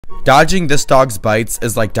Dodging this dog's bites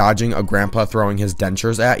is like dodging a grandpa throwing his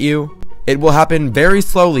dentures at you. It will happen very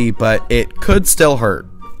slowly, but it could still hurt.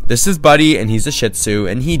 This is Buddy, and he's a Shih Tzu,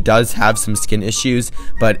 and he does have some skin issues,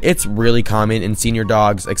 but it's really common in senior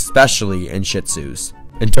dogs, especially in Shih Tzus.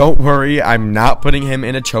 And don't worry, I'm not putting him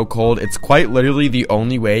in a chokehold. It's quite literally the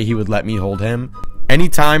only way he would let me hold him.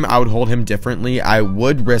 Anytime I would hold him differently, I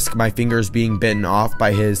would risk my fingers being bitten off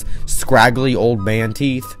by his scraggly old man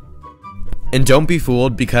teeth. And don't be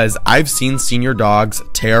fooled, because I've seen senior dogs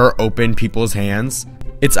tear open people's hands.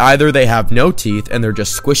 It's either they have no teeth and they're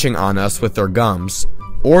just squishing on us with their gums,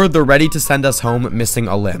 or they're ready to send us home missing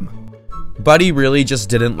a limb. Buddy really just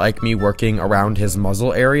didn't like me working around his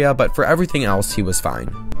muzzle area, but for everything else he was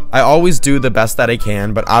fine. I always do the best that I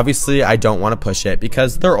can, but obviously I don't want to push it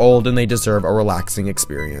because they're old and they deserve a relaxing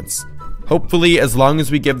experience. Hopefully, as long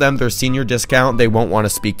as we give them their senior discount, they won't want to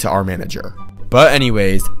speak to our manager. But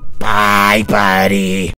anyways, bye, Buddy!